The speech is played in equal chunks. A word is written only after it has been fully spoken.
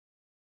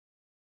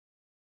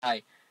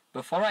Hi,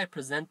 before I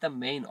present the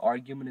main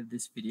argument of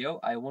this video,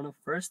 I want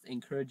to first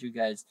encourage you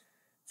guys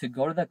to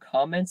go to the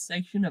comments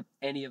section of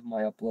any of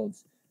my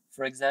uploads.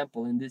 For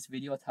example, in this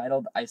video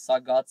titled, I saw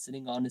God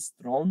sitting on his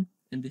throne,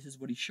 and this is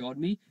what he showed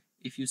me.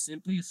 If you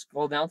simply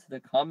scroll down to the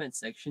comment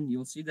section,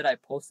 you'll see that I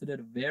posted a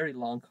very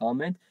long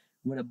comment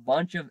with a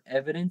bunch of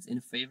evidence in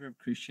favor of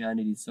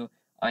Christianity. So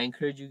I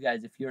encourage you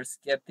guys, if you're a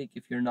skeptic,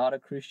 if you're not a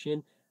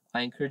Christian,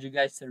 I encourage you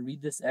guys to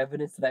read this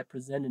evidence that I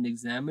present and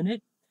examine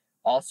it.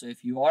 Also,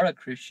 if you are a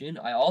Christian,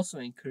 I also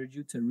encourage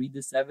you to read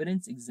this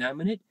evidence,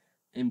 examine it,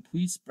 and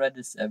please spread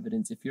this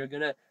evidence. If you're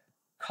going to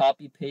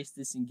copy paste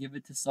this and give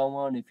it to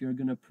someone, if you're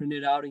going to print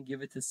it out and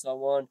give it to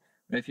someone,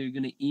 or if you're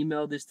going to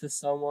email this to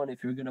someone,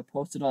 if you're going to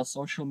post it on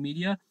social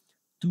media,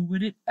 do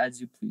with it as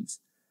you please.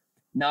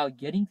 Now,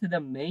 getting to the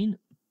main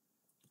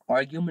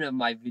argument of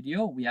my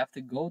video, we have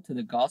to go to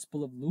the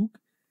Gospel of Luke,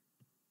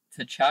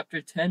 to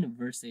chapter 10,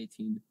 verse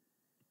 18.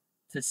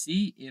 To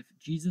see if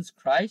Jesus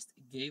Christ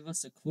gave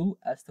us a clue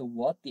as to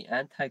what the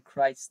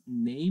Antichrist's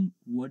name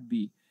would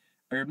be.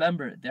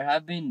 Remember, there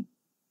have been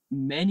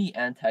many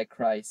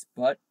Antichrists,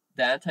 but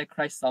the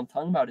Antichrist I'm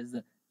talking about is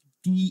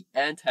the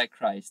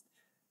Antichrist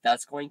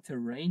that's going to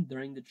reign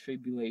during the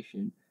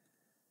tribulation.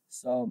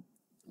 So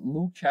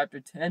Luke chapter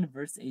 10,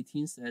 verse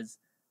 18 says,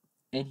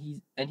 And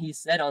he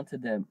said unto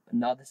them,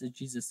 now this is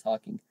Jesus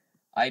talking,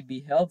 I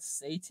beheld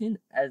Satan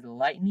as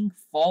lightning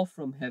fall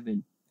from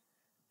heaven.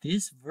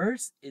 This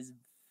verse is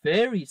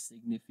very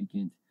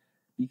significant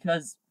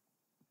because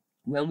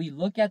when we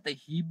look at the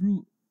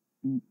Hebrew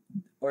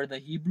or the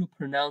Hebrew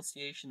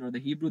pronunciation or the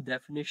Hebrew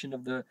definition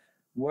of the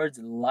words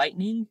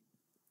lightning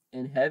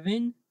and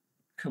heaven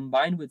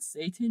combined with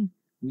Satan,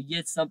 we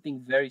get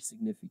something very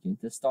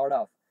significant. To start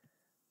off,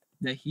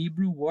 the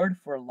Hebrew word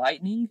for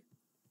lightning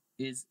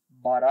is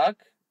barak.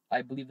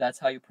 I believe that's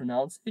how you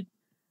pronounce it.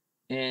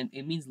 And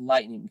it means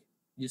lightning.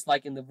 Just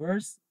like in the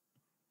verse,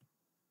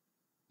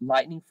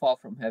 lightning fall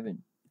from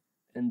heaven,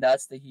 and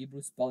that's the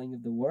Hebrew spelling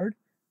of the word.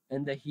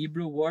 And the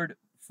Hebrew word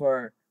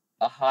for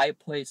a high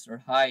place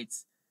or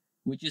heights,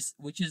 which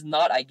is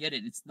not, I get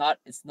it, it's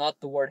not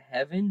the word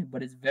heaven,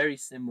 but it's very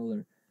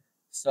similar.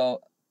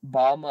 So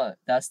Bama,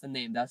 that's the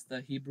name, that's the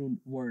Hebrew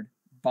word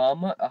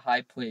Bama, a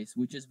high place,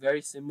 which is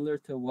very similar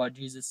to what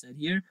Jesus said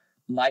here,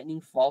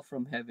 lightning fall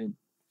from heaven.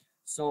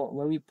 So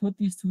when we put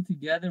these two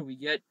together, we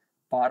get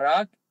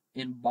Barak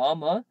and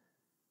Bama,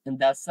 and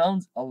that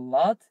sounds a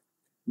lot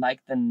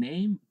like the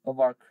name of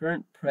our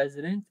current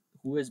president,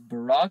 who is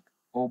Barack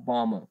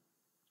Obama.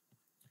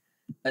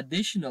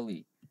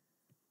 Additionally,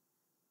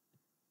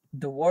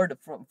 the word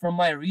from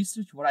my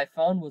research, what I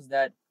found was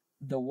that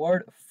the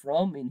word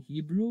from in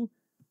Hebrew,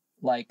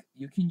 like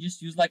you can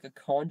just use like a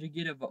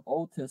conjugate of an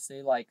O to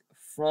say like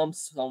from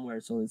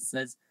somewhere. So it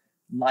says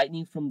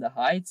lightning from the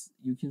heights.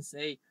 You can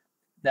say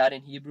that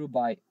in Hebrew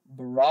by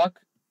Barack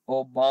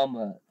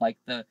Obama. Like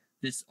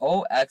this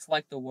O acts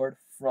like the word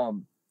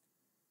from.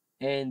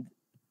 And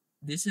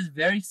this is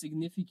very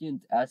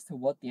significant as to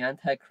what the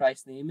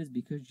Antichrist name is,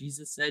 because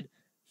Jesus said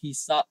he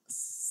saw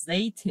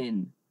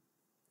Satan.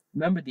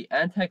 Remember, the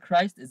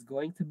Antichrist is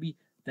going to be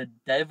the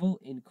devil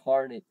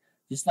incarnate.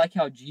 Just like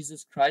how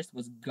Jesus Christ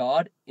was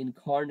God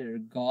incarnate, or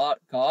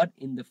God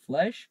in the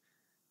flesh,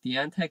 the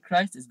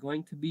Antichrist is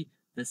going to be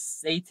the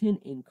Satan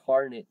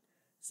incarnate.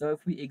 So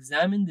if we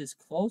examine this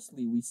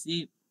closely, we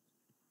see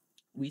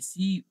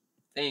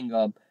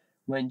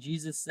when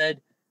Jesus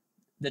said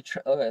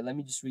okay, let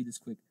me just read this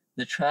quick.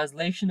 The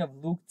translation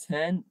of Luke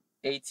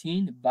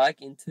 10:18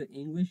 back into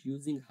English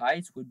using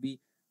heights would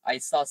be, I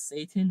saw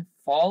Satan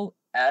fall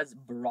as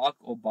Barack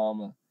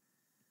Obama.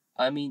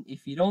 I mean,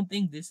 if you don't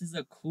think this is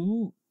a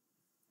clue,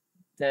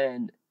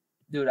 then,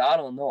 dude, I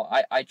don't know.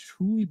 I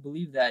truly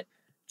believe that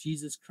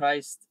Jesus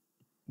Christ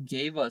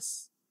gave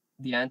us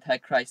the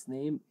Antichrist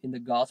name in the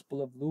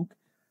Gospel of Luke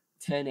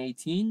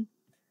 10:18.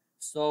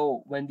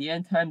 So when the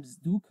end times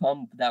do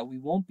come, that we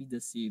won't be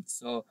deceived.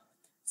 So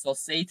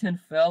Satan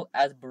fell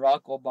as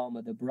Barack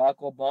Obama. The Barack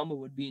Obama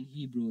would be in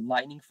Hebrew,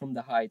 lightning from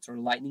the heights or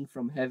lightning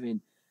from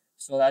heaven.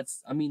 So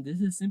I mean, this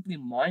is simply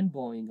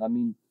mind-blowing. I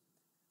mean,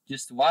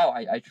 just wow.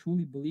 I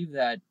truly believe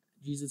that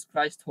Jesus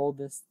Christ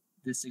told us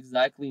this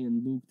exactly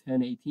in Luke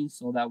 10:18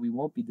 so that we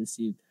won't be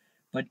deceived.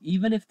 But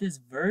even if this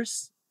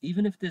verse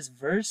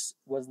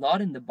was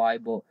not in the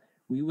Bible,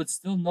 we would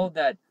still know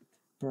that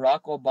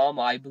Barack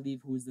Obama, I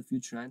believe, who is the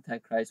future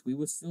Antichrist, we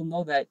would still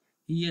know that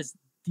he is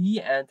the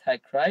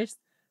Antichrist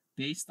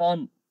based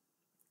on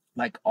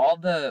like all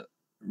the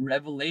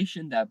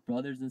revelation that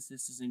brothers and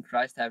sisters in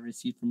Christ have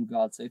received from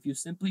God. So if you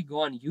simply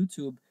go on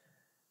YouTube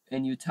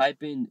and you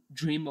type in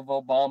Dream of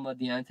Obama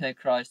the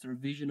Antichrist or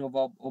Vision of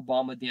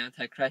Obama the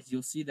Antichrist,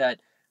 you'll see that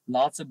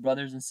lots of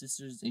brothers and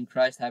sisters in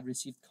Christ have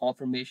received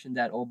confirmation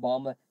that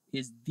Obama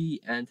is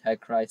the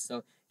Antichrist.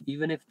 So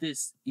even if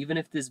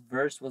this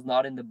verse was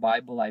not in the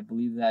Bible, I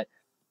believe that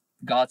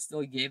God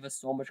still gave us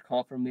so much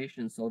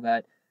confirmation so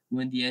that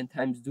when the end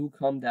times do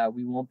come, that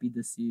we won't be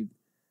deceived.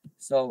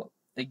 So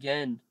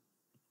again,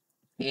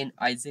 in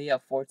Isaiah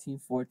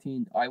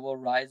 14:14, I will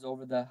rise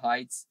over the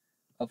heights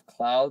of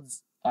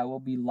clouds I will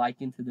be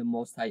likened to the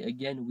Most High.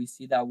 Again, we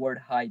see that word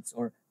heights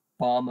or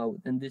Bama,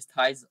 and this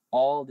ties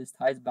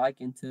back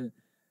into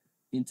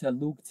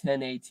Luke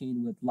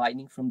 10:18 with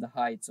lightning from the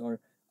heights, or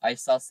I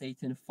saw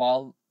Satan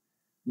fall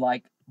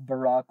like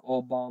Barack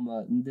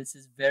Obama. And this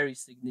is very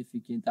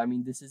significant. I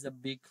mean, this is a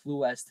big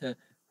clue as to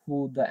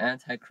who the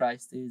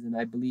Antichrist is, and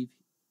I believe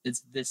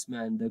it's this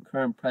man, the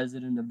current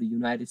president of the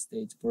United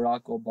States,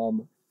 Barack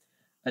Obama.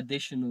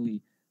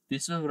 Additionally,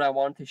 this is what I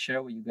wanted to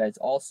share with you guys.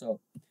 Also,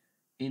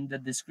 in the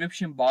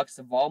description box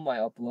of all my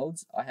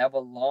uploads, I have a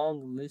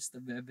long list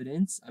of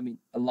evidence,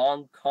 a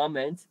long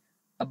comment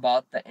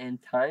about the end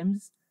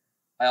times.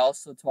 I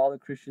also, to all the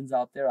Christians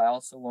out there, I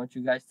also want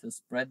you guys to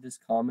spread this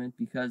comment,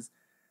 because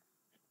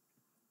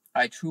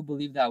I truly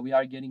believe that we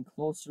are getting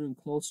closer and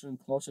closer and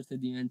closer to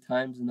the end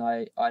times, and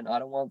I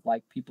don't want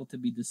like people to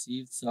be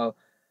deceived. So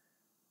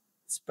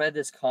spread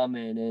this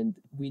comment, and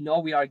we know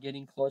we are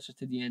getting closer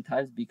to the end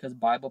times because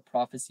Bible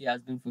prophecy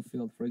has been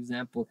fulfilled. For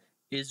example,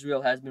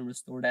 Israel has been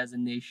restored as a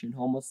nation.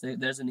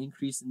 There's an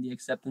increase in the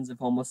acceptance of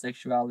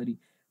homosexuality.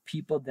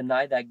 People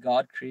deny that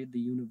God created the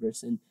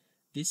universe, and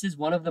this is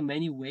one of the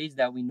many ways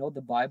that we know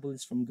the Bible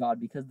is from God,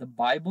 because the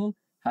Bible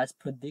has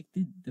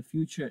predicted the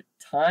future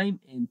time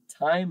and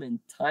time and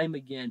time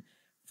again.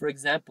 For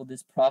example,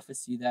 this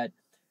prophecy that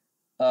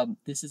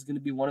this is going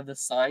to be one of the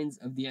signs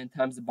of the end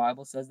times. The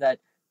Bible says that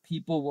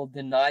people will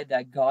deny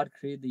that God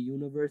created the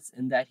universe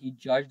and that he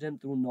judged them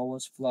through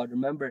Noah's flood.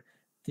 Remember,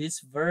 this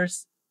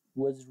verse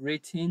was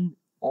written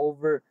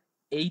over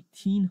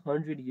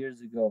 1800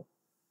 years ago.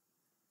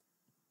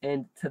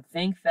 And to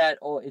think that,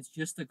 oh, it's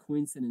just a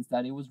coincidence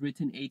that it was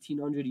written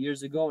 1800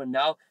 years ago and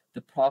now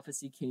the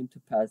prophecy came to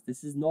pass.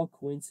 This is no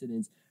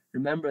coincidence.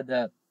 Remember,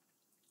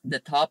 the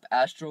top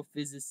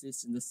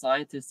astrophysicists and the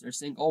scientists are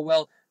saying, oh,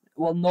 well,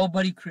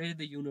 nobody created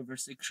the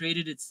universe. It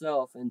created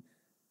itself. And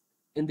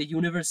the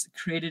universe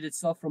created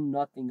itself from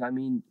nothing. I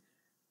mean,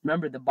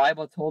 remember, the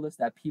Bible told us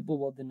that people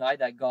will deny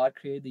that God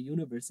created the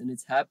universe, and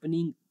it's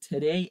happening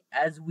today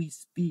as we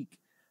speak.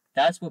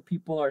 That's what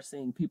people are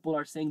saying. People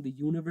are saying the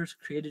universe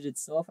created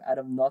itself out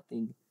of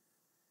nothing.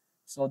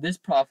 So this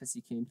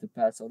prophecy came to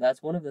pass. So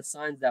that's one of the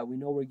signs that we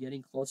know we're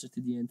getting closer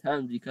to the end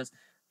times, because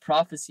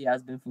prophecy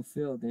has been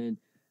fulfilled. And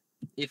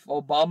if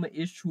Obama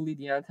is truly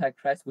the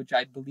Antichrist, which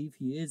I believe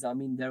he is, I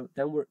mean, then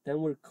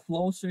we're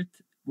closer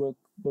we're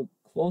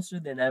closer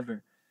than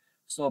ever.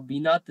 So be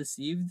not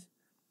deceived.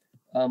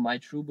 I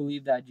truly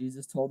believe that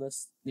Jesus told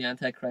us the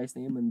Antichrist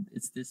name, and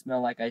it's this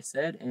man, like I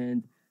said,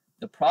 and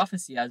the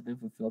prophecy has been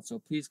fulfilled. So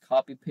please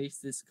copy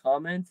paste this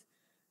comment,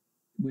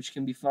 which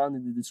can be found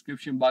in the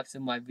description box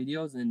of my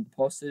videos, and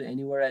post it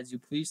anywhere as you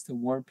please to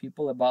warn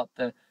people about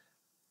the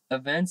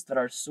events that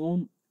are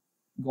soon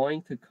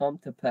going to come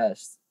to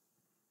pass.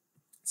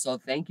 So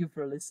thank you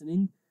for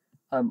listening.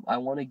 I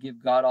want to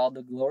give God all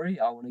the glory.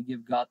 I want to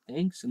give God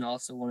thanks, and I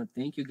also want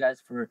to thank you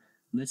guys for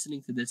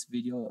listening to this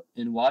video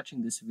and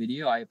watching this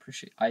video. I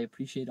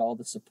appreciate all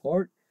the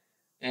support,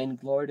 and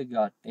glory to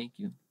God. Thank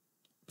you.